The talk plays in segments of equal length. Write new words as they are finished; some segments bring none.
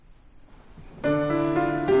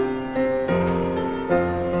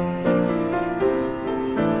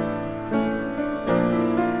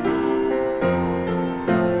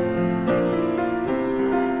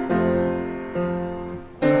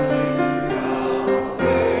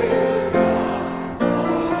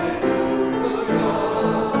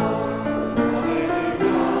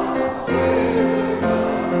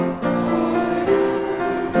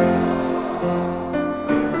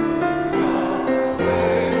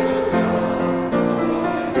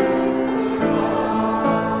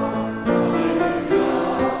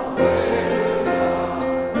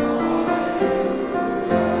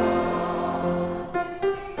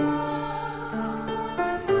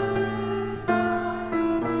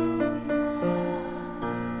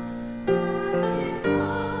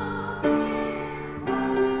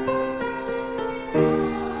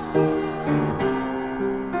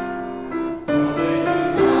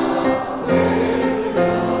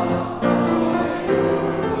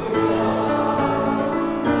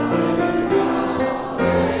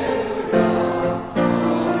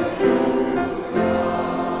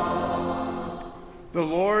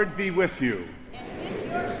with you. And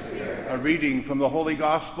with your spirit. A reading from the Holy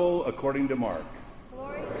Gospel according to Mark.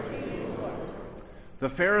 Glory to you, Lord. The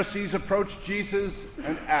Pharisees approached Jesus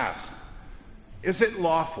and asked, "Is it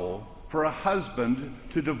lawful for a husband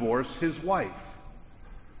to divorce his wife?"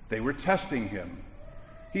 They were testing him.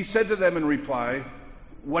 He said to them in reply,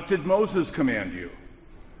 "What did Moses command you?"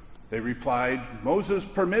 They replied, "Moses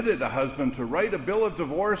permitted a husband to write a bill of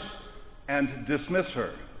divorce and dismiss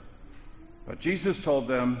her." But Jesus told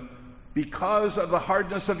them, "Because of the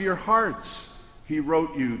hardness of your hearts, he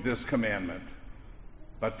wrote you this commandment.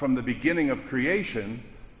 But from the beginning of creation,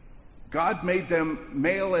 God made them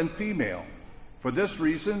male and female. For this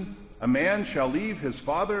reason, a man shall leave his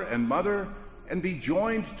father and mother and be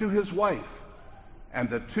joined to his wife, and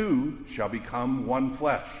the two shall become one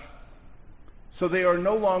flesh. So they are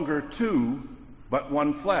no longer two, but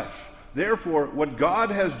one flesh. Therefore, what God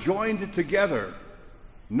has joined together,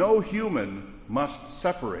 no human must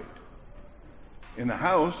separate." In the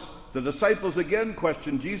house, the disciples again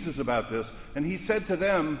questioned Jesus about this, and he said to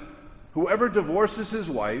them, "Whoever divorces his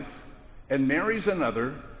wife and marries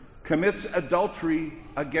another commits adultery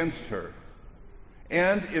against her.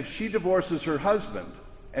 And if she divorces her husband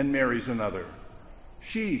and marries another,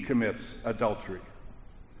 she commits adultery."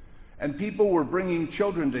 And people were bringing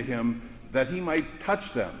children to him that he might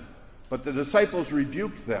touch them, but the disciples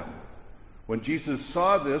rebuked them. When Jesus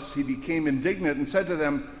saw this, he became indignant and said to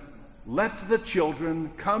them, "Let the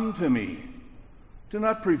children come to me. Do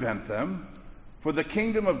not prevent them, for the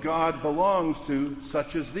kingdom of God belongs to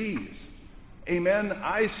such as these. Amen,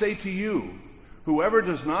 I say to you, whoever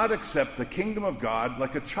does not accept the kingdom of God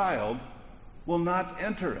like a child will not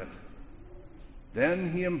enter it."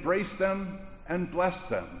 Then he embraced them and blessed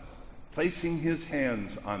them, placing his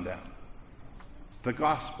hands on them. The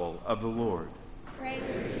Gospel of the Lord. Praise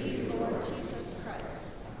to you, Lord Jesus Christ.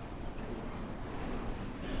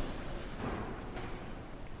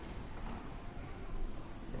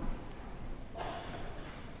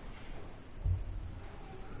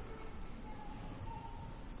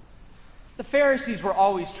 The Pharisees were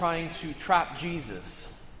always trying to trap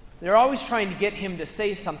Jesus. They were always trying to get him to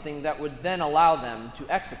say something that would then allow them to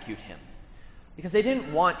execute him, because they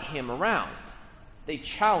didn't want him around. They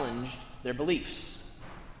challenged their beliefs.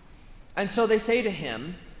 And so they say to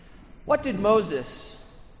him, "What did Moses,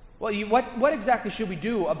 what exactly should we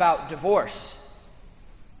do about divorce?"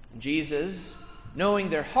 Jesus, knowing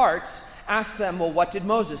their hearts, asked them, "Well, what did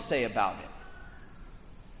Moses say about it?"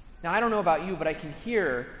 Now, I don't know about you, but I can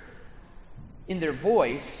hear in their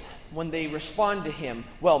voice when they respond to him,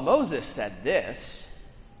 "Well, Moses said this,"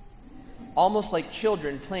 almost like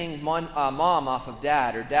children playing mom off of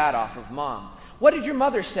dad or dad off of mom. "What did your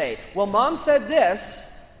mother say?" "Well, mom said this."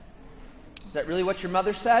 Is that really what your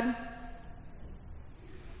mother said?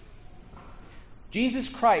 Jesus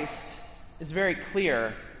Christ is very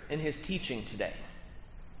clear in his teaching today.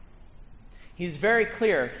 He's very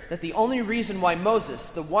clear that the only reason why Moses,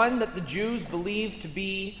 the one that the Jews believed to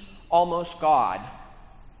be almost God,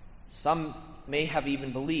 some may have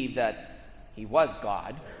even believed that he was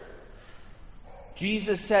God,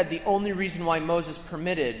 Jesus said the only reason why Moses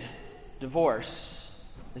permitted divorce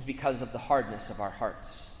is because of the hardness of our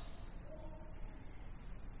hearts.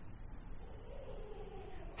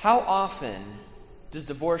 How often does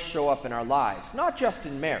divorce show up in our lives? Not just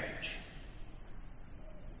in marriage,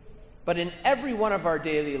 but in every one of our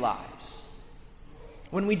daily lives.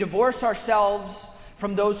 When we divorce ourselves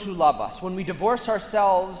from those who love us, when we divorce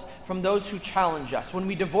ourselves from those who challenge us, when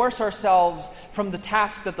we divorce ourselves from the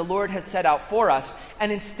task that the Lord has set out for us,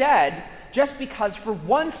 and instead, just because for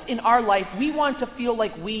once in our life we want to feel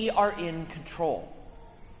like we are in control.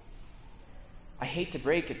 I hate to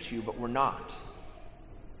break it to you, but we're not.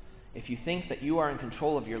 If you think that you are in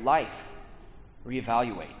control of your life,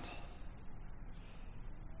 reevaluate.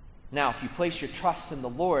 Now, if you place your trust in the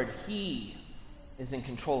Lord, he is in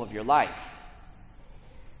control of your life.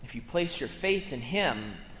 If you place your faith in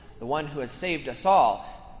him, the one who has saved us all,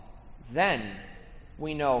 then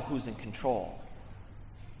we know who's in control.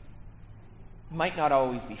 It might not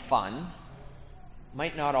always be fun,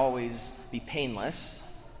 might not always be painless,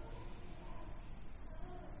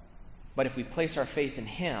 but if we place our faith in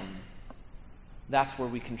him, that's where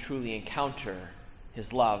we can truly encounter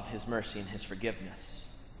his love, his mercy, and his forgiveness.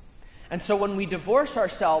 And so when we divorce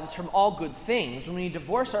ourselves from all good things, when we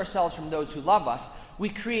divorce ourselves from those who love us, we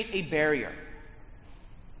create a barrier.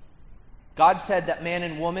 God said that man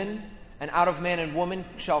and woman, and out of man and woman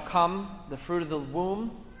shall come the fruit of the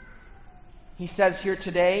womb. He says here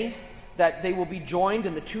today that they will be joined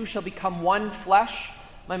and the two shall become one flesh.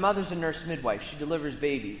 My mother's a nurse midwife. She delivers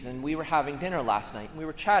babies, and we were having dinner last night, and we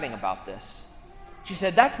were chatting about this. She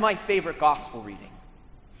said, "That's my favorite gospel reading."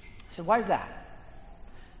 I said, "Why is that?"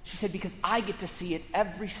 She said, "Because I get to see it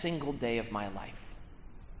every single day of my life."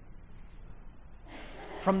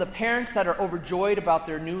 From the parents that are overjoyed about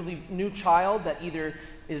their new child that either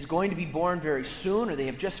is going to be born very soon or they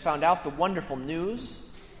have just found out the wonderful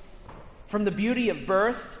news. From the beauty of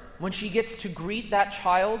birth, when she gets to greet that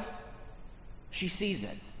child, she sees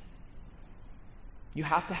it. You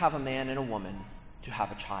have to have a man and a woman to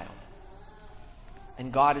have a child.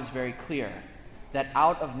 And God is very clear that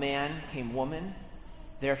out of man came woman,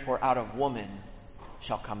 therefore out of woman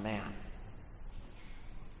shall come man.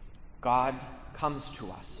 God comes to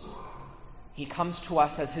us. He comes to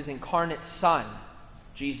us as his incarnate Son,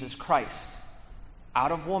 Jesus Christ.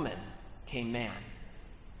 Out of woman came man.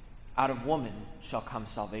 Out of woman shall come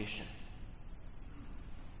salvation.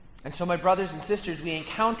 And so, my brothers and sisters, we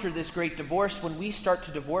encounter this great divorce when we start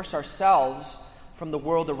to divorce ourselves from the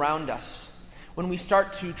world around us. When we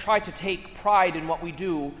start to try to take pride in what we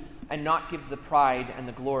do and not give the pride and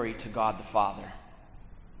the glory to God the Father.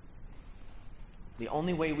 The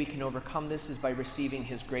only way we can overcome this is by receiving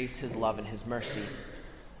his grace, his love, and his mercy.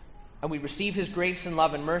 And we receive his grace and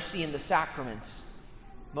love and mercy in the sacraments,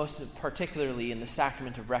 most particularly in the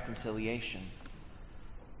sacrament of reconciliation.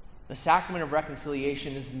 The sacrament of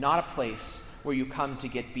reconciliation is not a place where you come to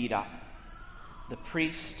get beat up. The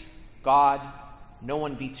priest, God, no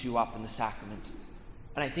one beats you up in the sacrament.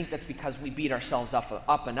 And I think that's because we beat ourselves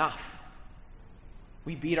up enough.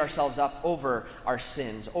 We beat ourselves up over our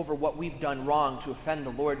sins, over what we've done wrong to offend the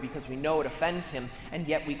Lord because we know it offends him, and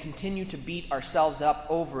yet we continue to beat ourselves up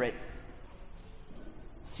over it,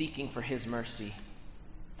 seeking for his mercy.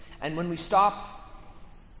 And when we stop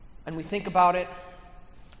and we think about it,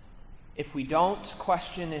 if we don't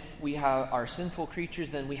question if we are sinful creatures,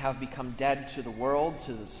 then we have become dead to the world,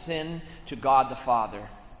 to the sin, to God the Father,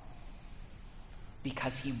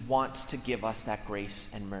 because he wants to give us that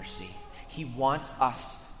grace and mercy. He wants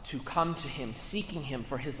us to come to him, seeking him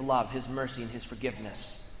for his love, his mercy, and his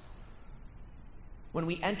forgiveness. When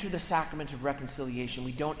we enter the sacrament of reconciliation,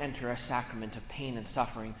 we don't enter a sacrament of pain and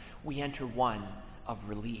suffering. We enter one of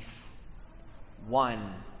relief,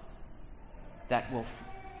 one that will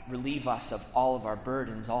relieve us of all of our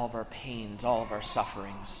burdens, all of our pains, all of our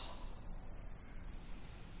sufferings.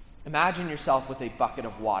 Imagine yourself with a bucket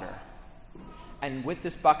of water. And with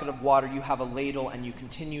this bucket of water, you have a ladle, and you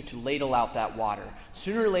continue to ladle out that water.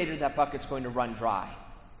 Sooner or later, that bucket's going to run dry.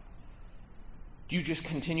 Do you just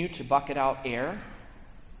continue to bucket out air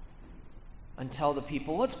and tell the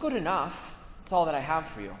people, "Well, it's good enough. That's all that I have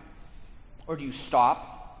for you"? Or do you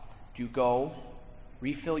stop? Do you go,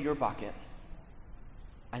 refill your bucket,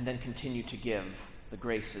 and then continue to give the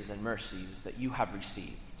graces and mercies that you have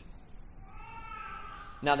received?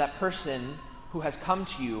 Now, that person who has come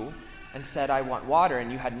to you and said, "I want water,"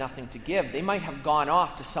 and you had nothing to give, they might have gone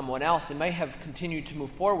off to someone else. They may have continued to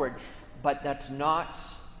move forward, but that's not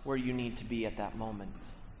where you need to be at that moment.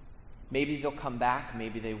 Maybe they'll come back,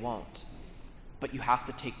 maybe they won't. But you have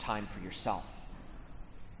to take time for yourself.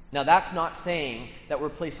 Now, that's not saying that we're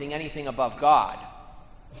placing anything above God,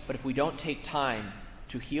 but if we don't take time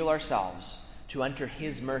to heal ourselves, to enter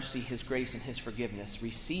his mercy, his grace, and his forgiveness,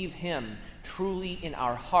 receive him truly in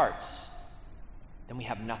our hearts, then we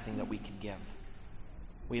have nothing that we can give.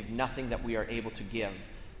 We have nothing that we are able to give,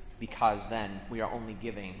 because then we are only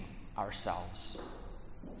giving ourselves.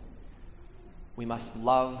 We must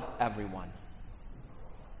love everyone.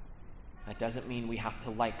 That doesn't mean we have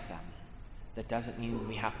to like them. That doesn't mean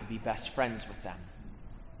we have to be best friends with them.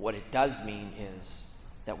 What it does mean is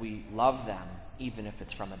that we love them even if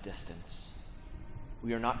it's from a distance.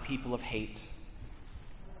 We are not people of hate.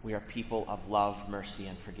 We are people of love, mercy,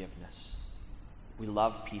 and forgiveness. We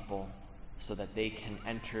love people so that they can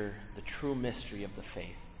enter the true mystery of the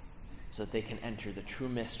faith, so that they can enter the true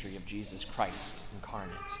mystery of Jesus Christ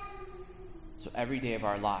incarnate. So every day of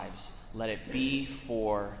our lives, let it be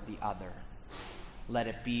for the other. Let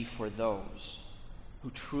it be for those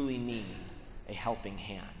who truly need a helping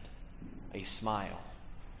hand, a smile,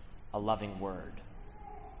 a loving word.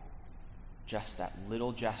 Just that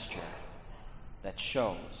little gesture that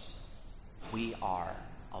shows we are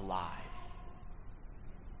alive.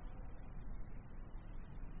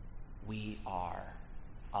 We are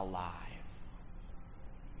alive.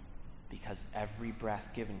 Because every breath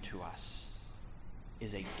given to us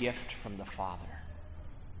is a gift from the Father.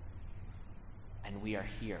 And we are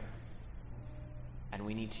here. And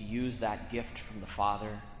we need to use that gift from the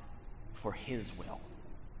Father for his will,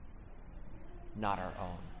 not our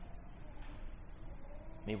own.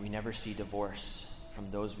 May we never see divorce from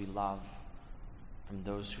those we love, from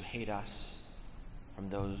those who hate us, from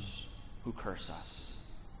those who curse us.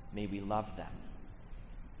 May we love them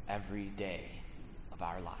every day of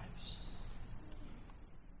our lives.